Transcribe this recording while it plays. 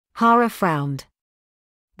Hara frowned.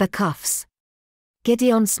 The cuffs.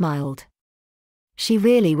 Gideon smiled. She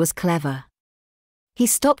really was clever. He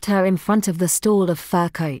stopped her in front of the stall of fur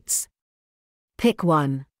coats. Pick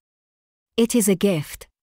one. It is a gift.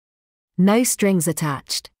 No strings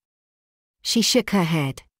attached. She shook her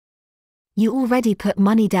head. You already put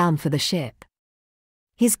money down for the ship.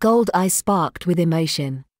 His gold eyes sparked with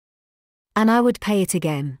emotion. And I would pay it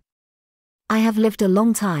again. I have lived a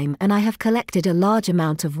long time and I have collected a large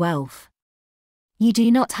amount of wealth. You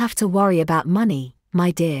do not have to worry about money,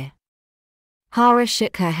 my dear. Hara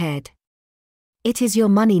shook her head. It is your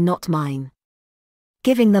money, not mine.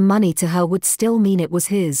 Giving the money to her would still mean it was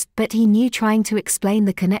his, but he knew trying to explain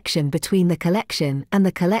the connection between the collection and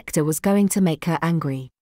the collector was going to make her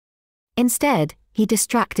angry. Instead, he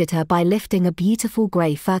distracted her by lifting a beautiful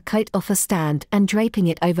grey fur coat off a stand and draping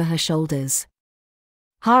it over her shoulders.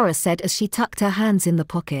 Hara said as she tucked her hands in the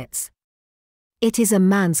pockets. It is a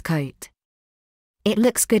man's coat. It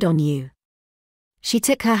looks good on you. She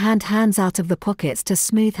took her hands out of the pockets to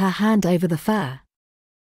smooth her hand over the fur.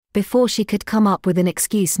 Before she could come up with an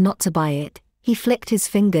excuse not to buy it, he flicked his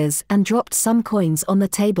fingers and dropped some coins on the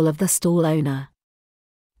table of the stall owner.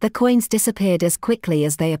 The coins disappeared as quickly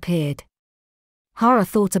as they appeared. Hara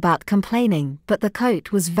thought about complaining, but the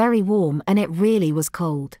coat was very warm and it really was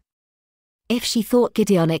cold. If she thought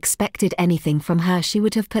Gideon expected anything from her, she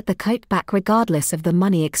would have put the coat back regardless of the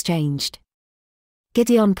money exchanged.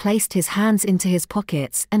 Gideon placed his hands into his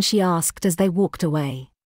pockets and she asked as they walked away.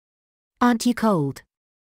 Aren't you cold?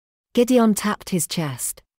 Gideon tapped his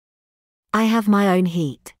chest. I have my own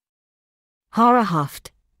heat. Hara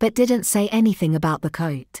huffed, but didn't say anything about the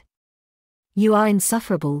coat. You are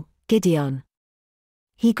insufferable, Gideon.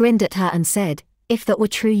 He grinned at her and said, if that were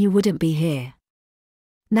true you wouldn't be here.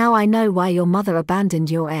 Now I know why your mother abandoned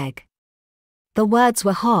your egg. The words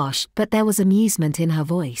were harsh, but there was amusement in her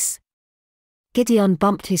voice. Gideon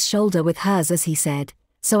bumped his shoulder with hers as he said,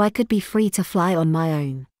 so I could be free to fly on my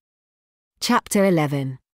own. Chapter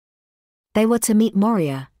 11. They were to meet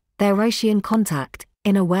Moria, their Roshian contact,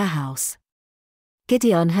 in a warehouse.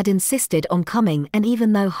 Gideon had insisted on coming, and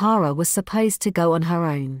even though Hara was supposed to go on her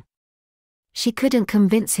own, she couldn't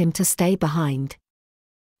convince him to stay behind.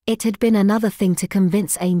 It had been another thing to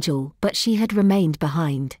convince Angel, but she had remained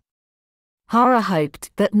behind. Hara hoped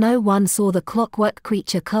that no one saw the clockwork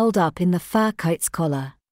creature curled up in the fur coat's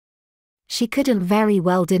collar. She couldn't very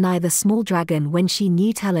well deny the small dragon when she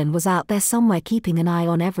knew Talon was out there somewhere keeping an eye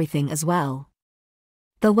on everything as well.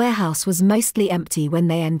 The warehouse was mostly empty when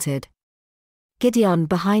they entered. Gideon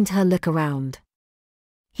behind her looked around.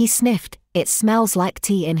 He sniffed, it smells like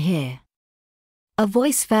tea in here. A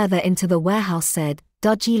voice further into the warehouse said,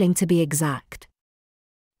 Darjeeling to be exact.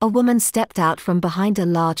 A woman stepped out from behind a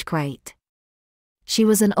large crate. She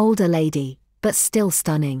was an older lady, but still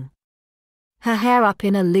stunning. Her hair up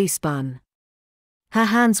in a loose bun. Her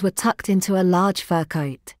hands were tucked into a large fur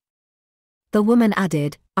coat. The woman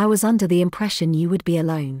added, I was under the impression you would be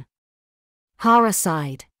alone. Hara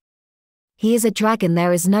sighed. He is a dragon,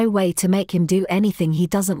 there is no way to make him do anything he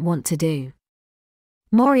doesn't want to do.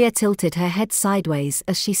 Moria tilted her head sideways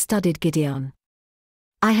as she studied Gideon.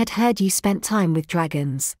 I had heard you spent time with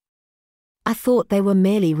dragons. I thought they were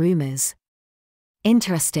merely rumors.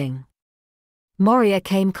 Interesting. Moria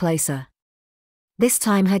came closer. This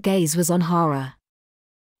time her gaze was on Hara.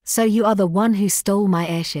 So you are the one who stole my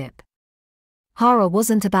airship. Hara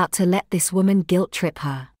wasn't about to let this woman guilt trip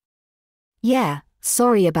her. Yeah,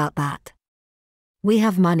 sorry about that. We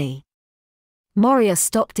have money. Moria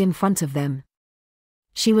stopped in front of them.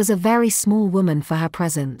 She was a very small woman for her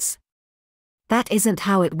presence. That isn't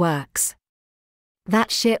how it works. That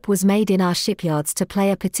ship was made in our shipyards to play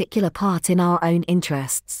a particular part in our own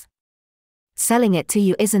interests. Selling it to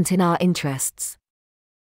you isn't in our interests.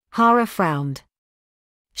 Hara frowned.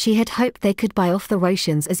 She had hoped they could buy off the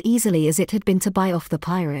Roshians as easily as it had been to buy off the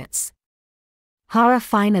pirates. Hara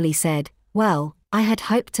finally said, well, I had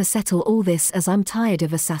hoped to settle all this as I'm tired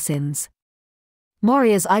of assassins.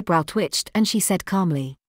 Moria's eyebrow twitched and she said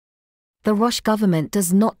calmly, the Rosh government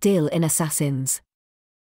does not deal in assassins.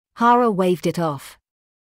 Hara waved it off.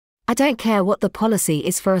 I don't care what the policy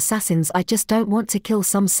is for assassins, I just don't want to kill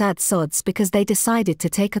some sad sods because they decided to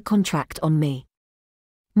take a contract on me.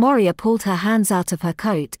 Moria pulled her hands out of her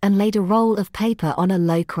coat and laid a roll of paper on a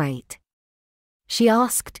low crate. She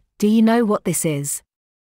asked, do you know what this is?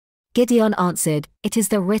 Gideon answered, it is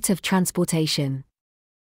the writ of transportation.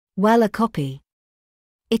 Well, a copy.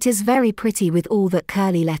 It is very pretty with all that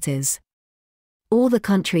curly letters. All the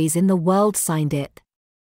countries in the world signed it.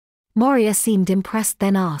 Moria seemed impressed,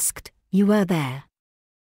 then asked, you were there?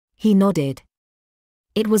 He nodded.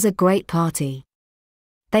 It was a great party.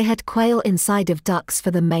 They had quail inside of ducks for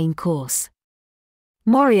the main course.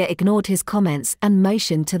 Moria ignored his comments and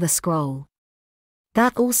motioned to the scroll.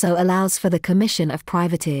 That also allows for the commission of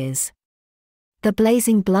privateers. The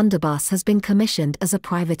blazing blunderbuss has been commissioned as a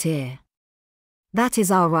privateer. That is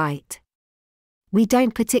our right. We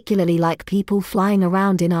don't particularly like people flying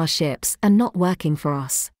around in our ships and not working for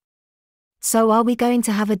us. So are we going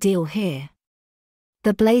to have a deal here?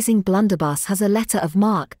 The blazing blunderbuss has a letter of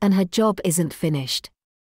marque and her job isn't finished.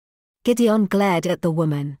 Gideon glared at the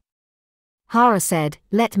woman. Hara said,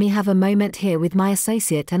 "Let me have a moment here with my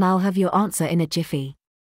associate and I'll have your answer in a jiffy."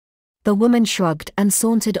 The woman shrugged and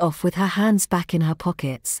sauntered off with her hands back in her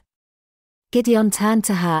pockets. Gideon turned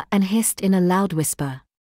to her and hissed in a loud whisper.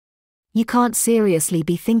 "You can't seriously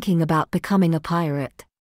be thinking about becoming a pirate."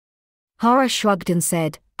 Hara shrugged and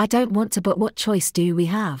said, "I don't want to, but what choice do we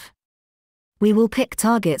have? We will pick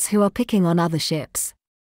targets who are picking on other ships.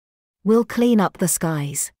 We'll clean up the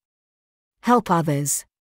skies. Help others."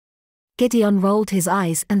 Gideon rolled his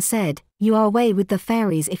eyes and said, "You are away with the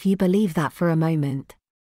fairies if you believe that for a moment."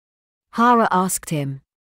 Hara asked him,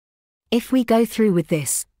 "If we go through with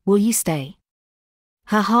this, will you stay?"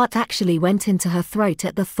 Her heart actually went into her throat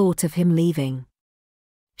at the thought of him leaving.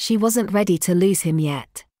 She wasn't ready to lose him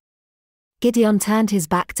yet. Gideon turned his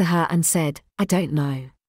back to her and said, "I don't know."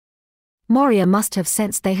 Moria must have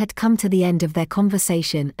sensed they had come to the end of their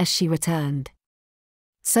conversation as she returned.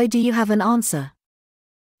 "So do you have an answer?"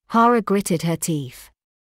 Hara gritted her teeth.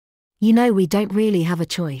 "You know we don't really have a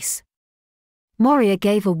choice." Moria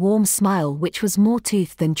gave a warm smile which was more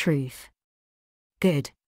tooth than truth.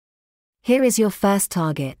 "Good. Here is your first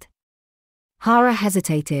target." Hara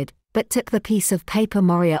hesitated, but took the piece of paper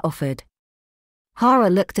Moria offered. Hara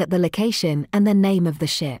looked at the location and the name of the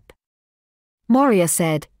ship. Moria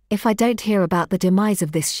said, "If I don't hear about the demise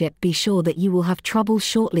of this ship, be sure that you will have trouble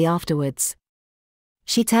shortly afterwards."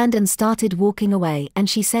 She turned and started walking away and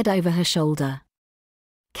she said over her shoulder,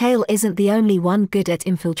 "Kale isn't the only one good at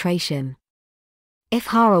infiltration." If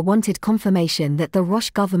Hara wanted confirmation that the Roche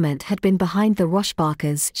government had been behind the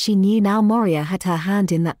Rochebarkers, she knew now Moria had her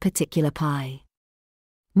hand in that particular pie.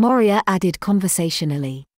 Moria added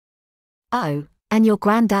conversationally, "Oh, and your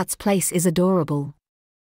granddad's place is adorable."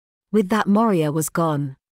 With that, Moria was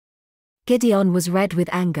gone. Gideon was red with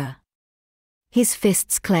anger. His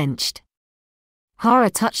fists clenched.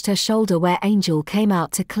 Hara touched her shoulder where Angel came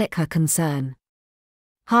out to click her concern.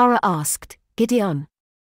 Hara asked, "Gideon,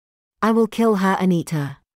 I will kill her and eat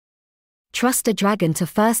her. Trust a dragon to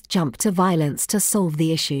first jump to violence to solve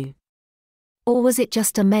the issue. Or was it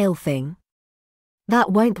just a male thing?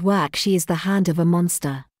 That won't work. She is the hand of a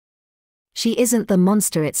monster. She isn't the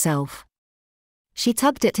monster itself." She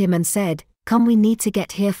tugged at him and said, "Come, we need to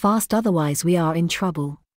get here fast, otherwise we are in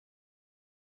trouble."